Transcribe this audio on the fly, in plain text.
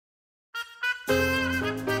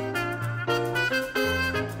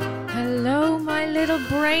little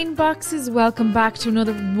brain boxes. Welcome back to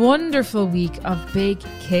another wonderful week of Big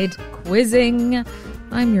Kid Quizzing.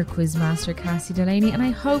 I'm your quizmaster, Cassie Delaney, and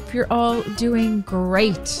I hope you're all doing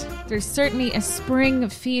great. There's certainly a spring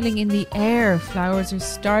feeling in the air. Flowers are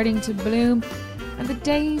starting to bloom and the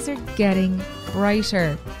days are getting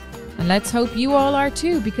brighter. And let's hope you all are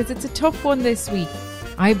too, because it's a tough one this week.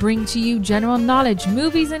 I bring to you general knowledge,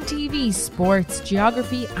 movies and TV, sports,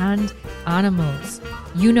 geography and animals.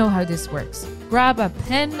 You know how this works. Grab a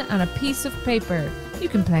pen and a piece of paper. You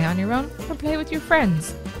can play on your own or play with your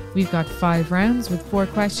friends. We've got 5 rounds with 4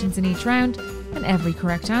 questions in each round, and every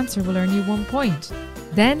correct answer will earn you 1 point.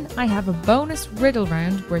 Then I have a bonus riddle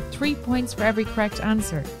round worth 3 points for every correct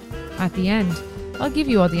answer. At the end, I'll give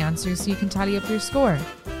you all the answers so you can tally up your score.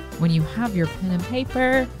 When you have your pen and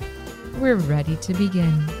paper, we're ready to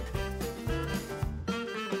begin.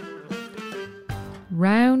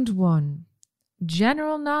 Round 1.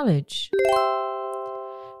 General knowledge.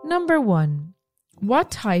 Number 1. What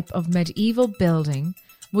type of medieval building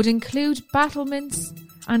would include battlements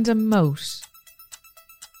and a moat?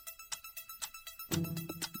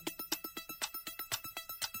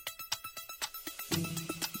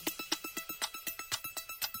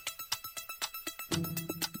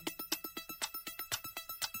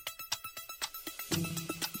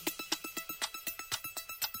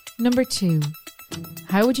 Number 2.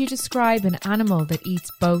 How would you describe an animal that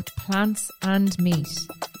eats both plants and meat?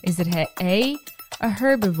 Is it A, a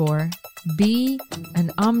herbivore, B, an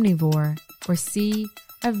omnivore, or C,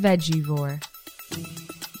 a vegivore?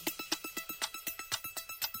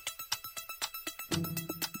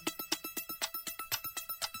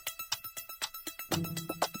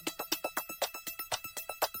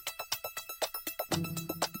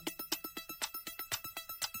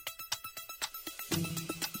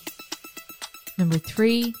 Number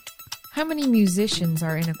 3. How many musicians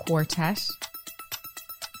are in a quartet?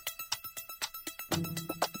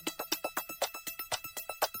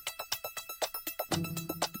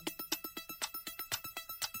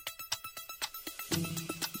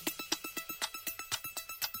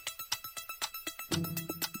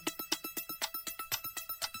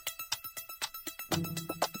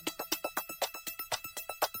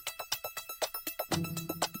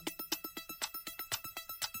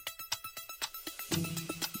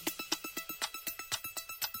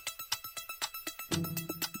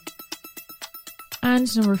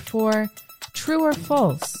 And number 4, true or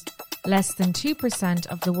false? Less than 2%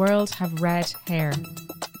 of the world have red hair.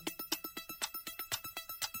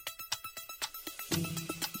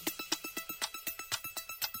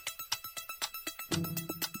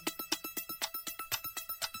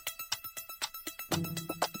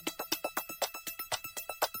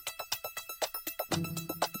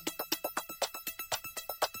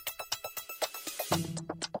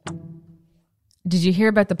 Did you hear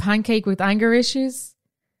about the pancake with anger issues?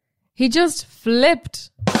 He just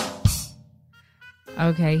flipped.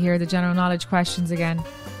 Okay, here are the general knowledge questions again.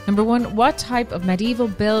 Number 1, what type of medieval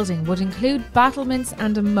building would include battlements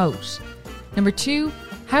and a moat? Number 2,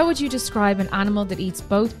 how would you describe an animal that eats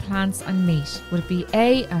both plants and meat? Would it be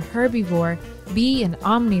A, a herbivore, B, an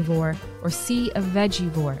omnivore, or C, a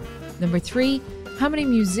vegivore? Number 3, how many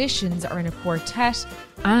musicians are in a quartet?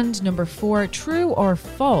 And number 4, true or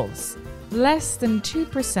false? Less than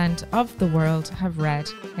 2% of the world have red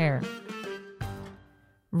hair.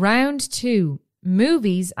 Round 2.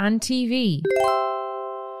 Movies and TV.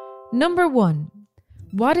 Number 1.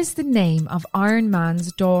 What is the name of Iron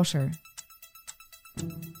Man's daughter?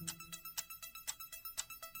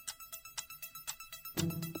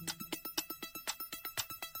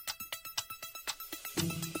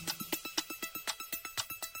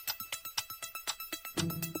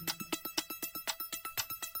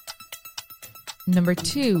 Number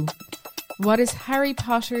 2. What is Harry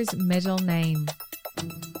Potter's middle name?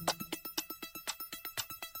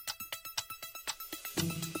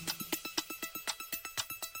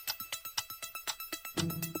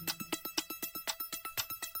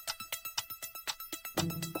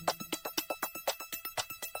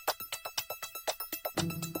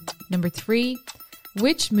 Number 3.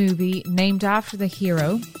 Which movie, named after the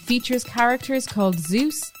hero, features characters called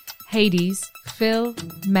Zeus, Hades, Phil,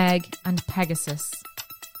 Meg, and Pegasus?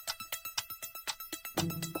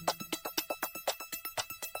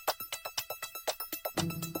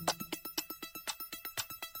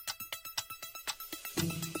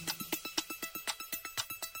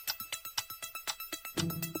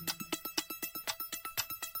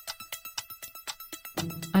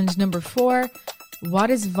 And number 4, what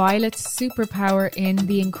is Violet's superpower in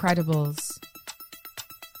The Incredibles?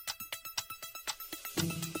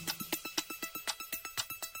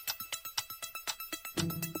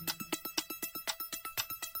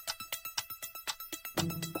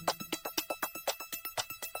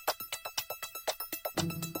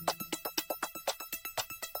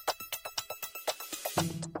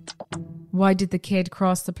 Why did the kid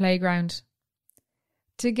cross the playground?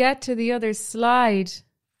 To get to the other slide.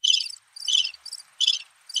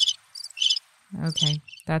 Okay,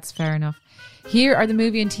 that's fair enough. Here are the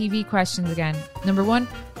movie and TV questions again. Number 1,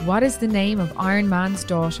 what is the name of Iron Man's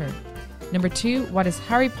daughter? Number 2, what is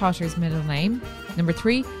Harry Potter's middle name? Number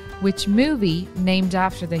 3, which movie, named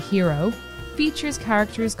after the hero, features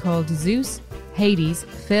characters called Zeus, Hades,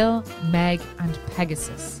 Phil, Meg, and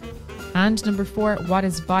Pegasus? And number 4, what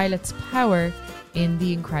is Violet's power in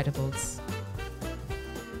The Incredibles?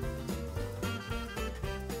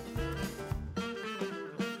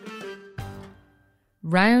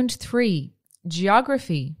 Round 3,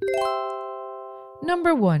 Geography.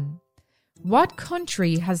 Number 1, what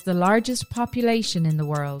country has the largest population in the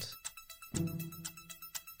world?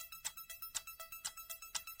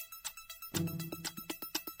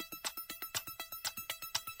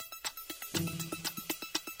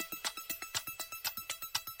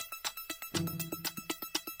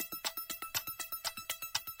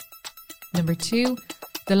 Number 2,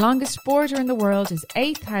 the longest border in the world is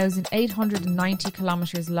 8,890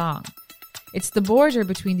 kilometres long. It's the border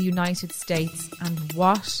between the United States and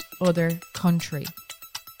what other country?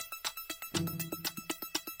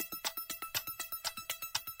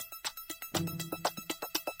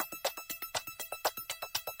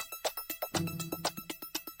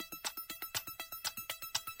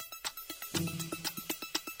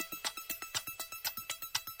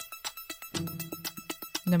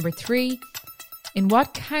 Number 3, in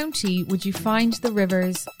what county would you find the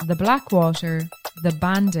rivers the Blackwater, the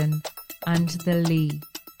Bandon, and the Lee?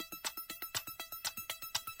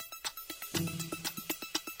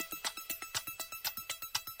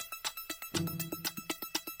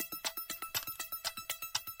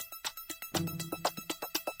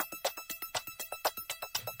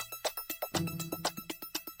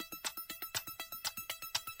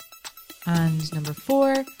 And number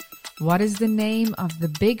 4, what is the name of the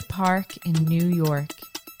big park in New York?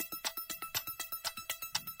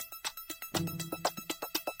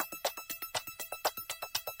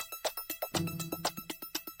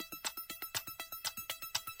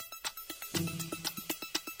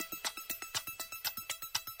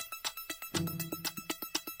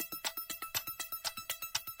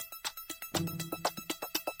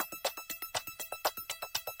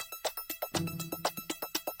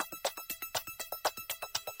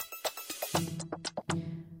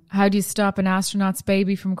 How do you stop an astronaut's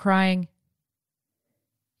baby from crying?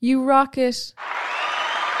 You rock it.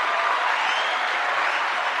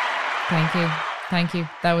 Thank you.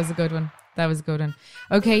 That was a good one.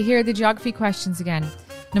 Okay, here are the geography questions again.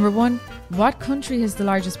 Number 1, what country has the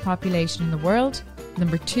largest population in the world?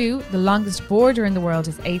 Number 2, the longest border in the world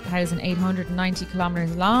is 8,890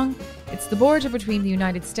 kilometres long. It's the border between the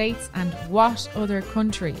United States and what other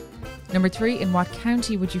country? Number 3, in what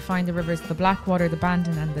county would you find the rivers the Blackwater, the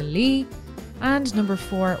Bandon, and the Lee? And number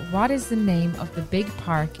 4, what is the name of the big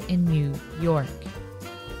park in New York?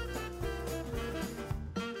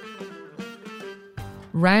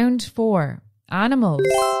 Round 4, Animals.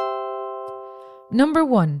 Number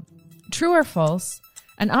 1, true or false,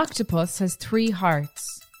 an octopus has 3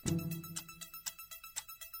 hearts.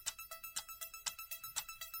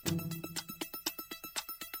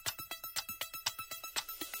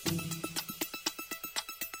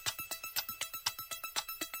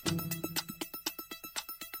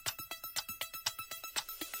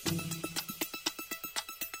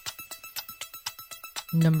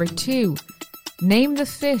 Number 2, name the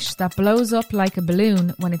fish that blows up like a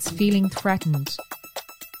balloon when it's feeling threatened.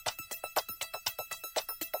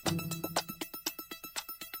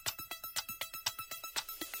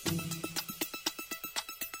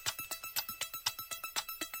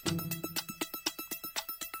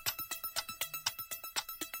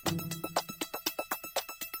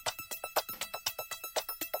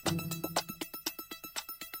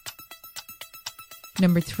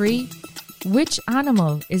 Number 3, which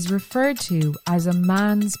animal is referred to as a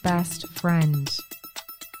man's best friend?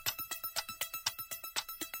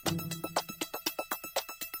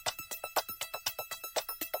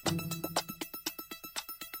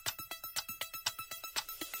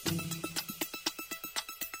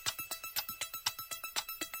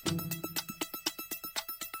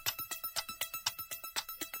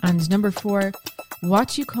 And number 4,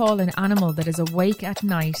 what you call an animal that is awake at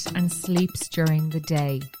night and sleeps during the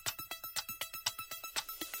day?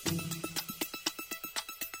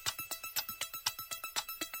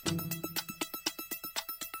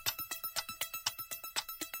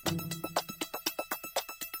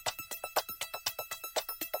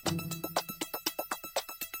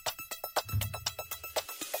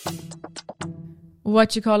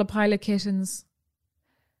 What you call a pile of kittens?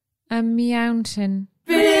 A meowton.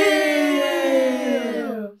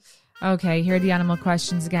 Okay, here are the animal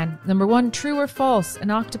questions again. Number 1, true or false? An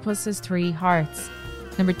octopus has 3 hearts.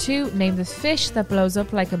 Number 2, name the fish that blows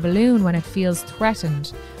up like a balloon when it feels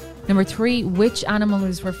threatened. Number 3, which animal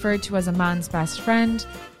is referred to as a man's best friend?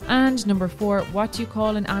 And number 4, what do you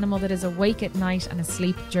call an animal that is awake at night and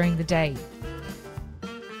asleep during the day?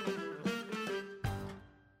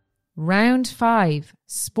 Round 5,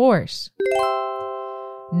 sport.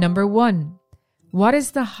 Number 1, what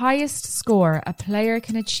is the highest score a player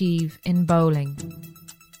can achieve in bowling?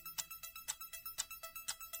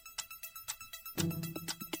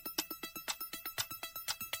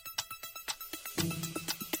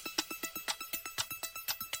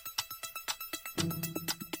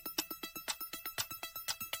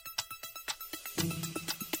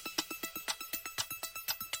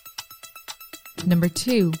 Number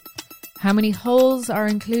 2, how many holes are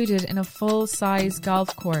included in a full-size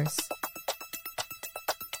golf course?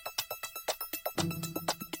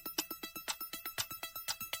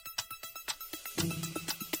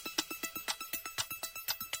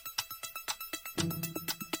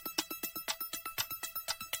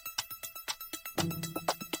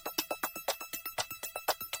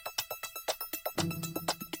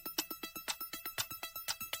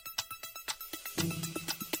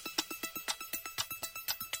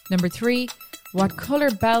 Number 3, what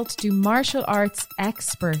colour belt do martial arts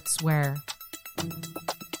experts wear?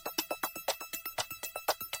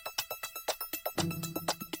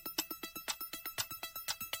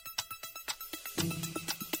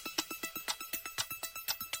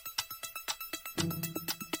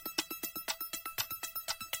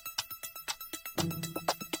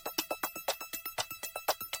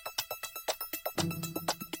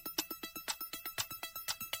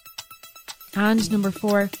 And number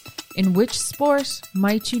 4, in which sport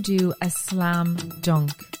might you do a slam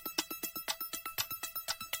dunk?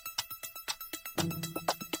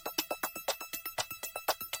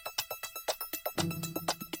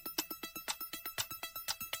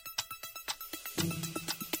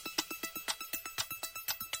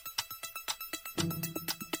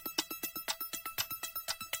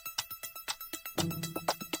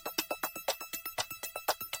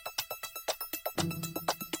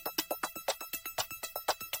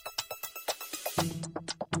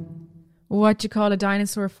 What do you call a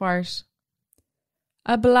dinosaur fart?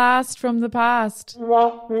 A blast from the past.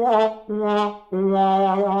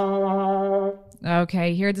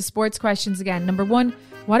 Okay, here are the sports questions again. Number 1,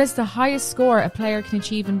 what is the highest score a player can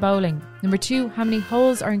achieve in bowling? Number 2, how many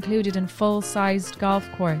holes are included in full-sized golf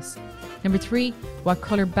course? Number 3, what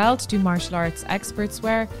colour belt do martial arts experts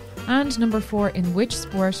wear? And number 4, in which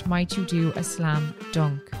sport might you do a slam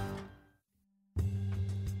dunk?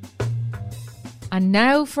 And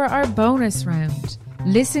now for our bonus round.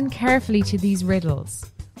 Listen carefully to these riddles.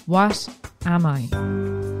 What am I?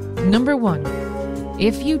 Number 1.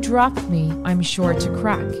 If you drop me, I'm sure to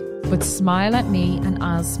crack, but smile at me and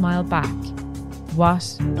I'll smile back.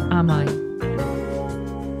 What am I?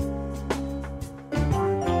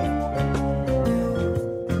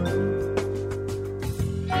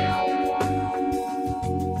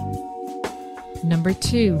 Number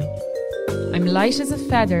 2. I'm light as a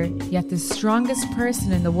feather, yet the strongest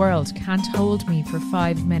person in the world can't hold me for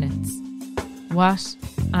 5 minutes. What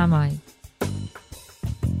am I?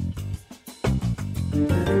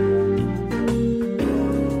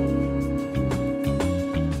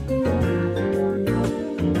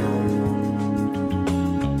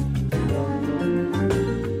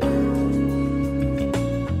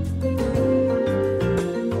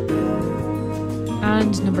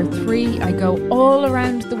 And number 3, I go all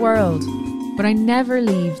around the world, but I never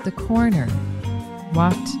leave the corner.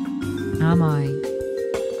 What am I?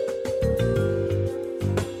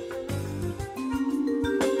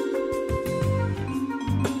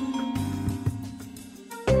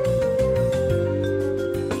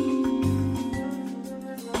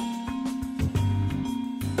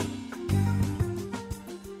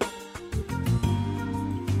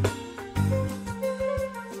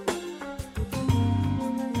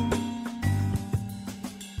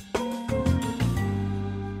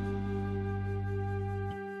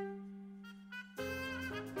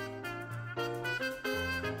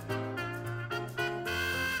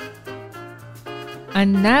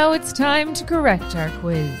 And now it's time to correct our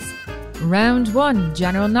quiz. Round 1,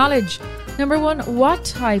 general knowledge. Number 1, what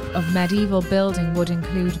type of medieval building would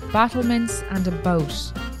include battlements and a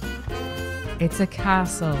boat? It's a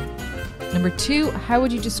castle. Number 2, how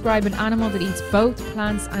would you describe an animal that eats both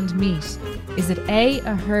plants and meat? Is it A,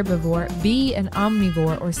 a herbivore, B, an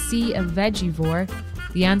omnivore, or C, a vegivore?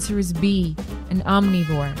 The answer is B, an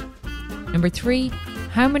omnivore. Number 3,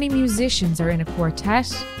 how many musicians are in a quartet?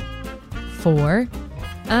 4.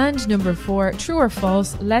 And number 4, true or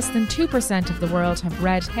false, less than 2% of the world have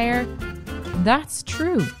red hair? That's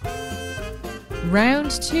true.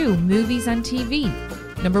 Round 2, movies and TV.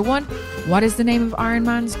 Number 1, what is the name of Iron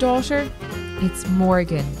Man's daughter? It's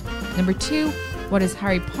Morgan. Number 2, what is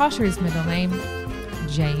Harry Potter's middle name?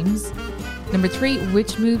 James. Number 3,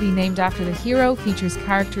 which movie named after the hero features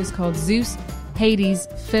characters called Zeus, Hades,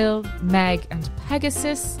 Phil, Meg, and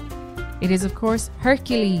Pegasus? It is, of course,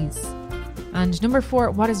 Hercules. And number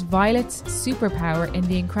 4, what is Violet's superpower in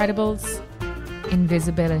The Incredibles?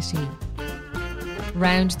 Invisibility.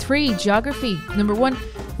 Round 3, geography. Number 1,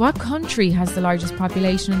 what country has the largest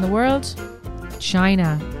population in the world?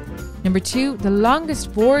 China. Number 2, the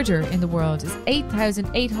longest border in the world is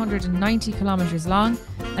 8,890 kilometres long,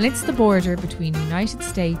 and it's the border between the United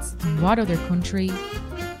States and what other country?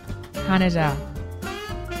 Canada.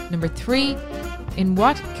 Number 3, in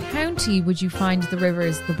what county would you find the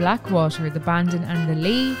rivers the Blackwater, the Bandon and the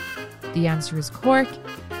Lee? The answer is Cork.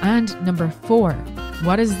 And number 4,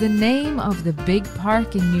 what is the name of the big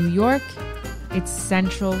park in New York? It's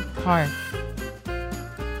Central Park.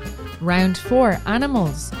 Round 4,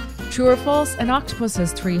 animals. True or false, an octopus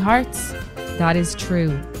has 3 hearts? That is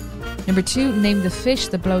true. Number 2, name the fish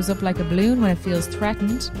that blows up like a balloon when it feels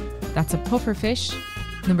threatened. That's a pufferfish.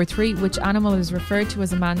 Number 3, which animal is referred to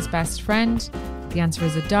as a man's best friend? The answer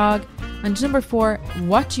is a dog. And number 4,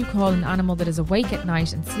 what do you call an animal that is awake at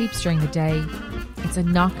night and sleeps during the day? It's a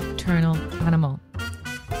nocturnal animal.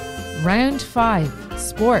 Round 5,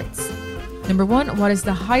 sports. Number 1, what is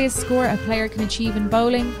the highest score a player can achieve in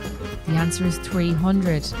bowling? The answer is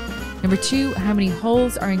 300. Number 2, how many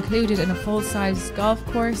holes are included in a full-size golf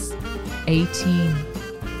course? 18.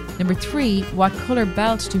 Number 3, what colour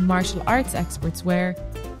belt do martial arts experts wear?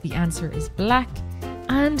 The answer is black.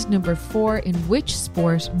 And number 4, in which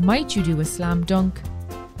sport might you do a slam dunk?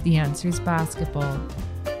 The answer is basketball.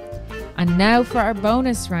 And now for our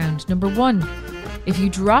bonus round. Number 1, if you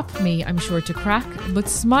drop me, I'm sure to crack, but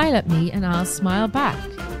smile at me and I'll smile back.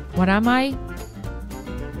 What am I?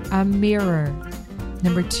 A mirror.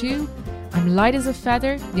 Number 2, I'm light as a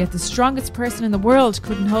feather, yet the strongest person in the world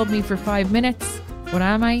couldn't hold me for 5 minutes. What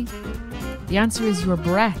am I? The answer is your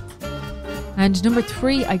breath. And number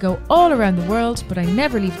 3, I go all around the world, but I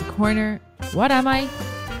never leave the corner. What am I?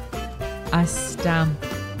 A stamp.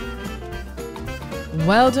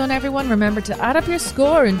 Well done, everyone. Remember to add up your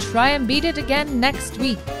score and try and beat it again next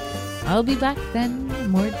week. I'll be back then with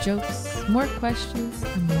more jokes, more questions,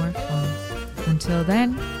 and more fun. Until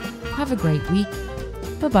then, have a great week.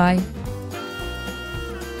 Bye-bye.